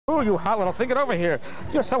Ooh, you hot little thing, get over here.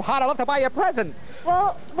 You're so hot, I'd love to buy you a present.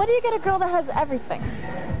 Well, what do you get a girl that has everything?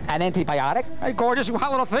 An antibiotic? Hey, gorgeous, you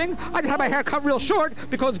hot little thing. I just had my hair cut real short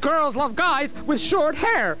because girls love guys with short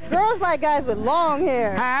hair. Girls like guys with long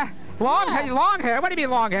hair. Huh? Long hair? What do you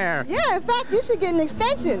mean long hair? Yeah, in fact, you should get an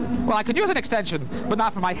extension. Well, I could use an extension, but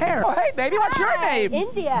not for my hair. Oh, hey, baby, what's your name?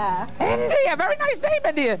 India. India, very nice name,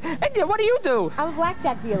 India. India, what do you do? I'm a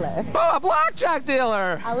blackjack dealer. Oh, a blackjack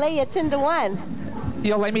dealer. I'll lay you 10 to 1.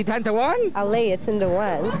 You'll lay me 10 to 1? I'll lay you 10 to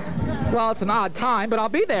 1. Well, it's an odd time, but I'll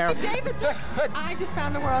be there. David, I just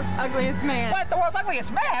found the world's ugliest man. What? The world's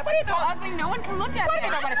ugliest man? What are you So talking about? ugly, no one can look at What do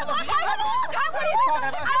you him. mean nobody can look at him? What are you talking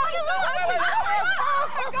about?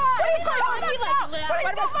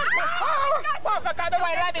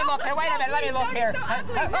 Let me look here.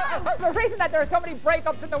 The reason that there are so many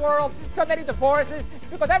breakups in the world, so many divorces,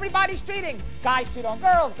 because everybody's cheating. Guys cheat on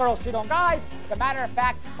girls, girls cheat on guys. As a matter of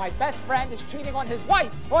fact, my best friend is cheating on his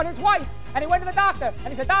wife, And he went to the doctor, and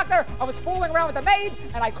he said, "Doctor, I was fooling around with the maid,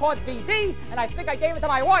 and I caught VD, and I think I gave it to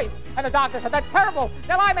my wife." And the doctor said, "That's terrible.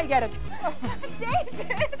 Now I may get it."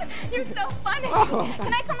 David, you're so funny.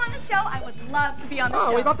 Can I come on the show? I would love to be on the Oh,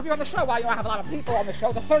 show. we'd love to be on the show. Well, you know, I have a lot of people on the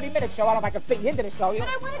show. The 30-minute show, I don't know if I can fit you into the show. But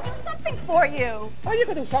I want to do something for you. Oh, you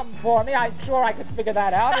could do something for me. I'm sure I could figure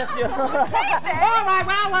that out. If you... All right,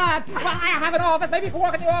 well, I have an office. Maybe you can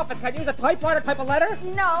walk in the office. Can you use a typewriter, type a letter?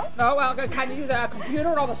 No. No, well, can you use a computer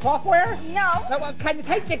and all the software? No. No, well, can you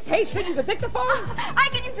take dictation, use a dictaphone? I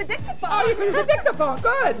can use a dictaphone. Oh, you can use a dictaphone.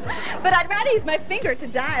 Good. But I'd rather use my finger to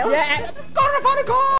dial. Yeah, go to the phone and call.